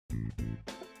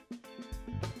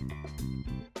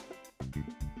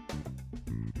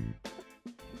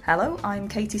Hello, I'm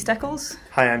Katie Steckles.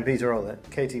 Hi, I'm Peter Rowlett.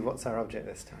 Katie, what's our object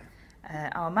this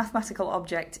time? Our mathematical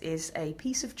object is a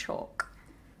piece of chalk.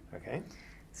 Okay.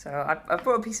 So I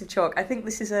brought a piece of chalk. I think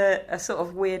this is a sort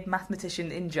of weird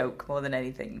mathematician in-joke more than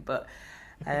anything, but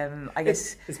I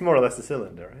guess... It's more or less a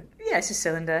cylinder, right? Yeah, it's a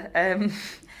cylinder.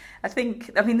 I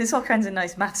mean, there's all kinds of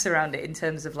nice maths around it in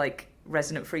terms of, like,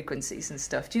 resonant frequencies and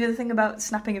stuff. Do you know the thing about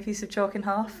snapping a piece of chalk in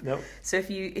half? No. So if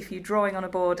you're drawing on a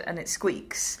board and it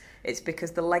squeaks, it's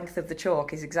because the length of the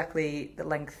chalk is exactly the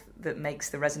length that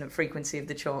makes the resonant frequency of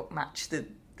the chalk match the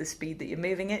speed that you're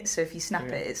moving it. So if you snap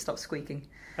it stops squeaking.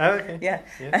 Oh, okay. Yeah.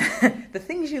 The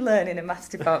things you learn in a maths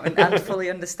department and fully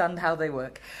understand how they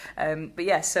work. But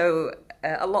yeah, so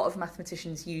a lot of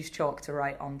mathematicians use chalk to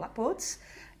write on blackboards,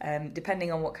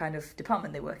 depending on what kind of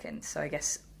department they work in. So I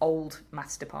guess old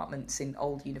maths departments in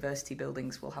old university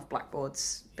buildings will have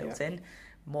blackboards built in.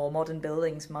 More modern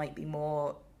buildings might be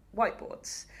more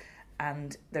whiteboards.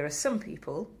 And there are some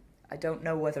people, I don't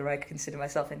know whether I consider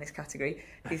myself in this category,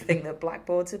 who think that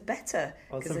blackboards are better.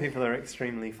 Well, some people are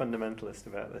extremely fundamentalist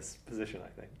about this position, I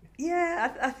think.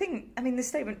 Yeah, I mean, the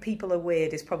statement "people are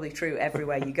weird" is probably true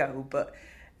everywhere you go, but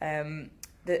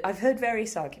I've heard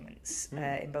various arguments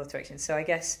in both directions. So I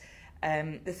guess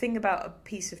the thing about a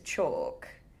piece of chalk,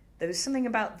 there was something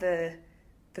about the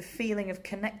feeling of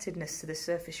connectedness to the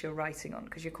surface you're writing on,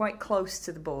 because you're quite close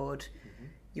to the board.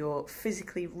 You're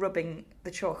physically rubbing the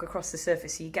chalk across the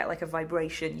surface, so you get like a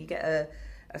vibration, you get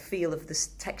a feel of the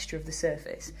texture of the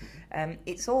surface.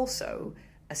 It's also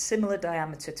a similar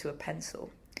diameter to a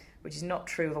pencil, which is not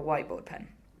true of a whiteboard pen.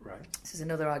 Right. This is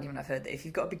another argument I've heard, that if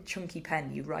you've got a big chunky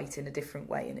pen, you write in a different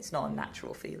way and it's not a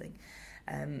natural feeling.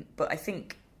 But I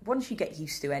think once you get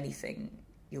used to anything,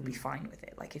 you'll be fine with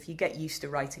it. Like if you get used to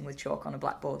writing with chalk on a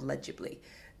blackboard legibly,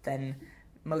 then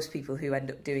most people who end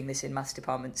up doing this in maths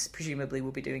departments presumably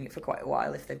will be doing it for quite a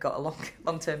while if they've got a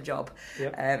long-term job.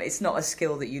 Yep. It's not a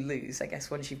skill that you lose, I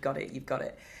guess. Once you've got it, you've got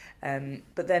it.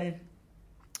 But then,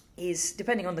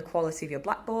 depending on the quality of your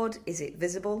blackboard, is it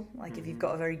visible? Like if you've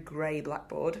got a very grey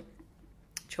blackboard,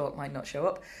 chalk might not show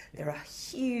up. There are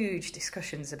huge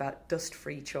discussions about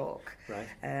dust-free chalk.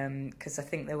 Right. Because I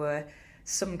think there were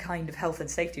some kind of health and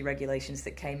safety regulations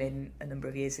that came in a number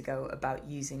of years ago about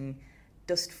using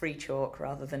dust-free chalk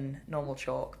rather than normal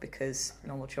chalk, because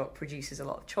normal chalk produces a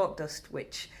lot of chalk dust,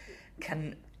 which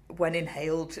can, when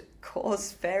inhaled,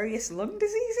 cause various lung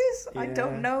diseases. Yeah. I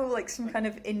don't know, like some kind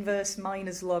of inverse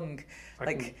miner's lung,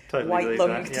 like totally white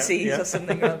lung that. disease or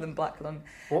something rather than black lung.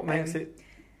 What makes it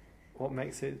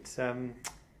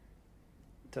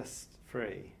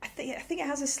dust-free? I think it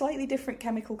has a slightly different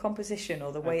chemical composition,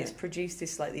 or the way it's produced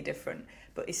is slightly different.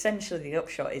 But essentially, the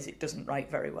upshot is it doesn't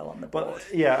write very well on the board. Well,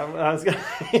 yeah, I was going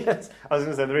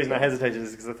to say the reason I hesitated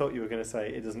is because I thought you were going to say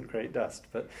it doesn't create dust,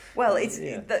 but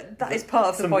that is part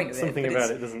of the point of it. Something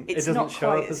about it doesn't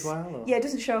show up as well. Or? Yeah, it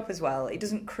doesn't show up as well. It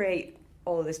doesn't create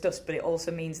all of this dust, but it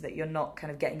also means that you're not kind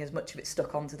of getting as much of it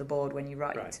stuck onto the board when you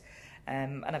write. Right.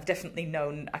 And I've definitely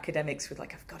known academics with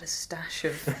I've got a stash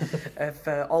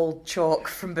of old chalk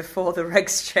from before the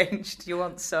regs changed. Do you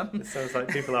want some? It sounds like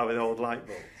people are with old light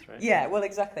bulbs, right? Yeah, well,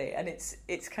 exactly. And it's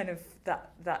kind of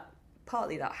that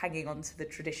partly that hanging on to the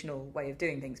traditional way of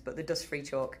doing things, but the dust-free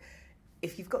chalk,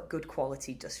 if you've got good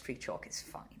quality dust-free chalk, it's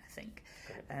fine, I think.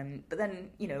 Okay. But then,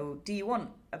 do you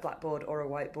want a blackboard or a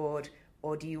whiteboard,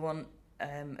 or do you want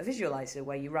a visualizer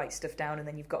where you write stuff down and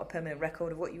then you've got a permanent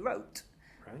record of what you wrote?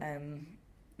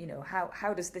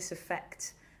 How does this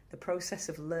affect the process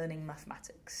of learning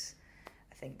mathematics,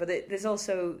 I think. But there's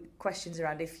also questions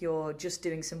around if you're just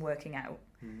doing some working out,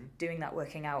 doing that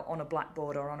working out on a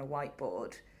blackboard or on a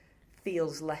whiteboard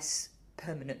feels less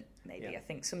permanent, maybe. Yeah. I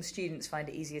think some students find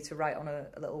it easier to write on a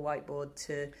little whiteboard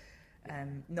to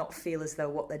not feel as though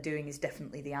what they're doing is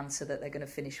definitely the answer that they're going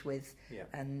to finish with. Yeah.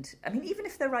 And, I mean, even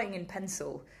if they're writing in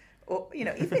pencil... Or,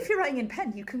 even if you're writing in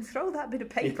pen, you can throw that bit of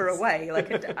paper away.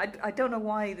 Like, I don't know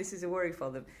why this is a worry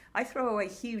for them. I throw away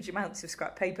huge amounts of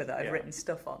scrap paper that I've written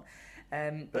stuff on.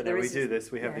 But we do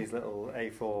this. We have these little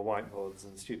A4 whiteboards,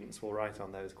 and students will write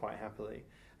on those quite happily.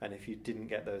 And if you didn't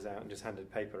get those out and just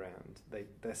handed paper around,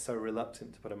 they're so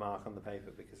reluctant to put a mark on the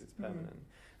paper because it's permanent.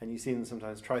 And you see them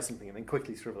sometimes try something and then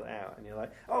quickly scribble it out, and you're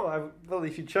like, well,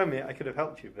 if you'd shown me it, I could have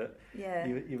helped you, but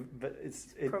but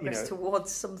it's progress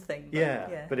towards something.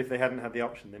 But, but if they hadn't had the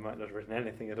option, they might not have written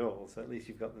anything at all. So at least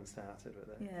you've got them started with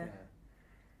it.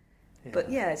 Yeah.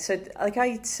 But so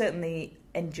I certainly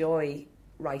enjoy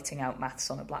writing out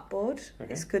maths on a blackboard.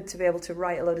 Okay. It's good to be able to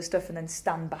write a load of stuff and then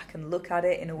stand back and look at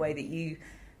it in a way that you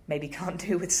maybe can't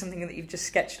do with something that you've just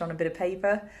sketched on a bit of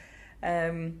paper.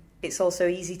 It's also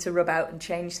easy to rub out and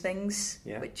change things,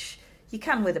 which you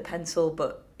can with a pencil,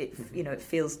 but it it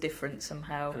feels different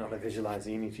somehow. And on a visualizer,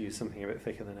 you need to use something a bit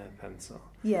thicker than a pencil.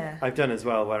 Yeah. I've done as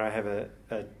well where I have a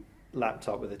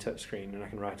laptop with a touchscreen and I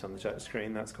can write on the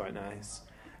touchscreen. That's quite nice.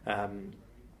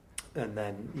 And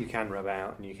then you can rub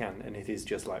out, and it is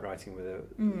just like writing with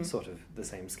a sort of the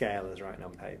same scale as writing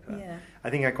on paper. Yeah. I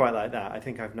think I quite like that. I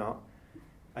think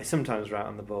I sometimes write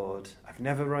on the board. I've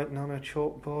never written on a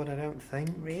chalkboard, I don't think.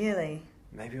 Really?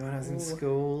 Maybe when I was in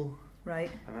school.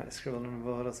 Right. I might have scribbled on a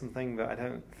board or something, but I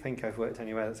don't think I've worked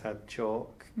anywhere that's had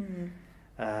chalk.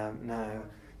 No.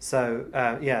 So,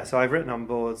 so I've written on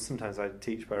boards. Sometimes I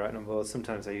teach by writing on boards.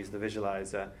 Sometimes I use the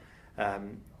visualizer.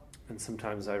 And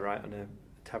sometimes I write on a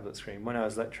tablet screen. When I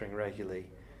was lecturing regularly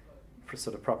for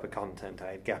sort of proper content,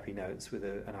 I had gappy notes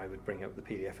and I would bring up the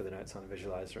PDF of the notes on a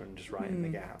visualizer and just write in the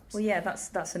gaps. Well, yeah,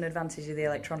 that's an advantage of the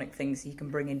electronic things. You can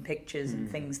bring in pictures and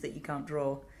things that you can't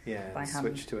draw by hand.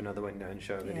 Switch to another window and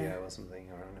show a video or something,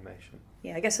 or animation.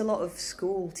 Yeah, I guess a lot of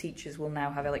school teachers will now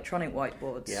have electronic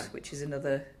whiteboards, which is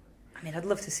another... I mean, I'd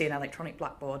love to see an electronic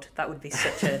blackboard. That would be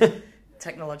such a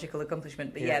technological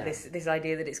accomplishment. But this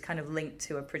idea that it's kind of linked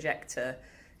to a projector,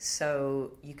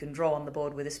 so you can draw on the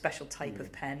board with a special type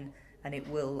of pen and it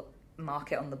will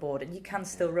mark it on the board, and you can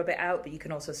still rub it out, but you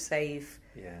can also save.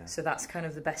 So that's kind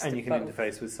of the best. And of you can both.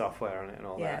 interface with software on it and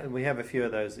all that. And we have a few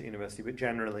of those at university, but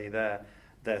generally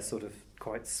they're sort of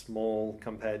quite small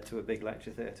compared to a big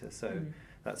lecture theatre. So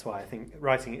that's why I think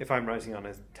if I'm writing on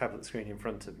a tablet screen in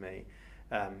front of me,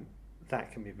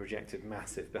 that can be projected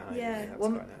massive behind me. That's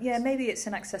quite nice. Maybe it's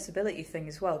an accessibility thing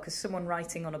as well, because someone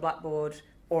writing on a blackboard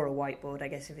or a whiteboard, I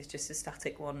guess if it's just a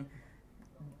static one,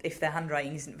 if their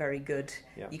handwriting isn't very good,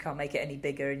 you can't make it any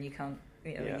bigger, and you can't.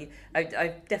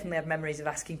 I definitely have memories of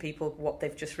asking people what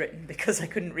they've just written because I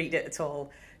couldn't read it at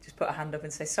all. Just put a hand up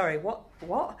and say, "Sorry, what?"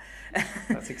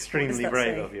 That's extremely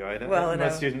brave of you.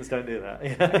 Most students don't do that.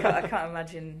 I can't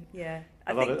imagine. Yeah,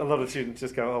 a lot of students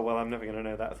just go, "Oh well, I'm never going to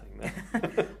know that thing."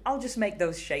 Then I'll just make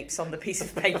those shapes on the piece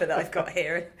of paper that I've got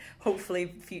here, and hopefully,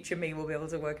 future me will be able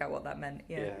to work out what that meant.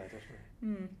 Yeah,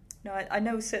 definitely. No, I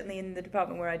know certainly in the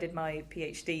department where I did my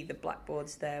PhD, the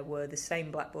blackboards there were the same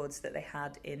blackboards that they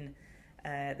had in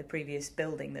the previous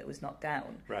building that was knocked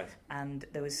down. Right. And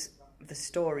there was the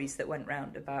stories that went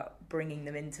round about bringing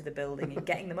them into the building and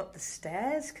getting them up the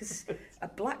stairs, because a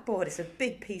blackboard is a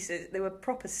big piece. They were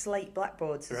proper slate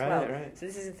blackboards as well. Right. So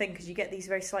this is the thing, because you get these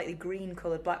very slightly green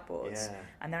coloured blackboards,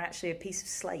 and they're actually a piece of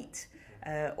slate.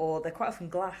 Or they're quite often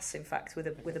glass, in fact, with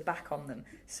a back on them.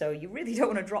 So you really don't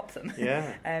want to drop them.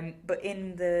 Yeah. But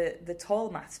in the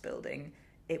tall maths building,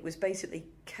 it was basically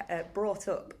brought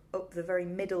up the very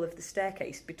middle of the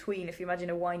staircase, between, if you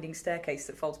imagine a winding staircase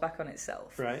that folds back on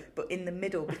itself. Right. But in the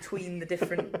middle, between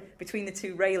the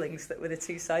two railings that were the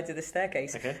two sides of the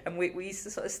staircase. Okay. And we used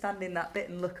to sort of stand in that bit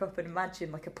and look up and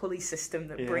imagine like a pulley system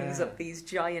that brings up these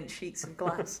giant sheets of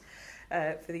glass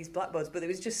for these blackboards. But it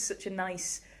was just such a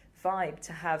nice vibe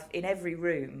to have in every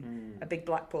room a big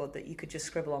blackboard that you could just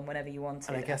scribble on whenever you wanted.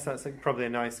 And I guess that's probably a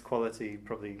nice quality,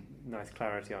 probably nice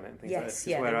clarity on it and things like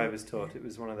that. Where I was taught, it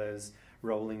was one of those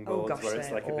rolling boards where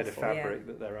it's like a bit of fabric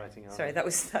that they're writing on. Sorry, that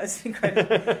was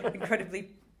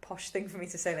incredibly posh thing for me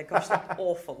to say. Like, gosh, they're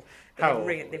awful.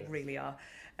 They really are.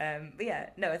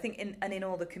 But I think in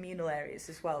all the communal areas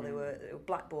as well, there were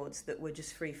blackboards that were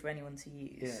just free for anyone to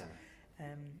use.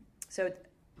 So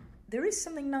there is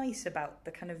something nice about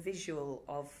the kind of visual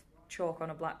of chalk on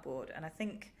a blackboard, and I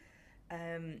think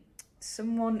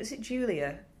is it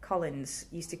Julia Collins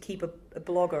used to keep a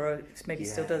blog, or maybe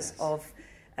still does, of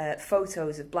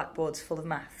photos of blackboards full of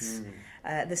maths.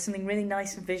 There's something really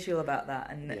nice and visual about that,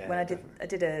 and when I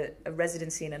did a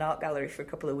residency in an art gallery for a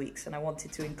couple of weeks, and I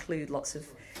wanted to include lots of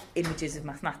images of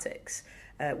mathematics.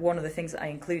 One of the things that I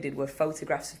included were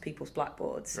photographs of people's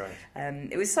blackboards. Right.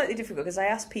 It was slightly difficult because I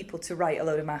asked people to write a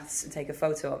load of maths and take a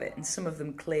photo of it, and some of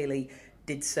them clearly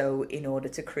did so in order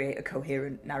to create a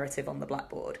coherent narrative on the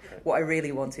blackboard. Right. What I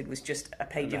really wanted was just a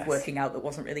page of working out that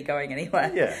wasn't really going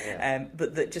anywhere,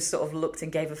 but that just sort of looked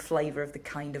and gave a flavour of the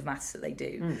kind of maths that they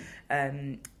do.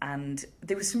 And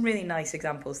there were some really nice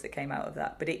examples that came out of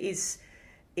that, but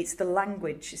it's the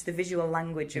language, it's the visual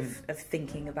language of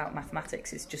thinking about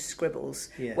mathematics. It's just scribbles,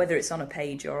 whether it's on a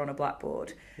page or on a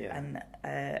blackboard. And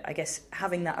I guess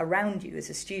having that around you as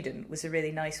a student was a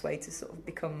really nice way to sort of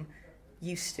become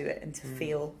used to it and to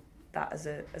feel that as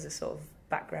a sort of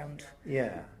background.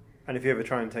 Yeah, and if you ever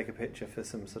try and take a picture for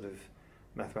some sort of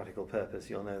mathematical purpose,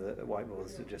 you'll know that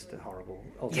whiteboards are just a horrible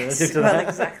alternative to that. Well,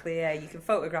 exactly, yeah. You can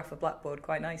photograph a blackboard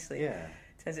quite nicely. Yeah.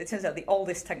 It turns out the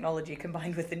oldest technology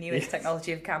combined with the newest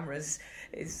technology of cameras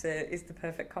is the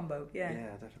perfect combo. Yeah.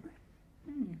 Yeah, definitely.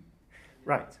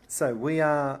 Right, so we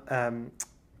are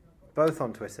both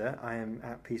on Twitter. I am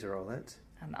at Peter Rowlett.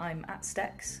 And I'm at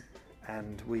Steckles.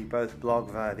 And we both blog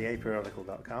via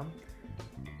theaperiodical.com.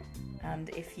 And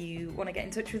if you want to get in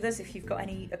touch with us, if you've got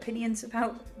any opinions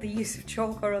about the use of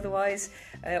chalk or otherwise,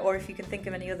 or if you can think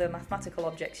of any other mathematical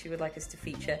objects you would like us to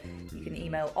feature, you can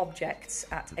email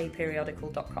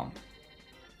objects@aperiodical.com.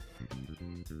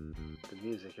 The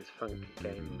music is Funk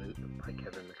Game Loop by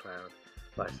Kevin MacLeod,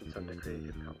 licensed under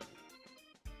Creative Commons.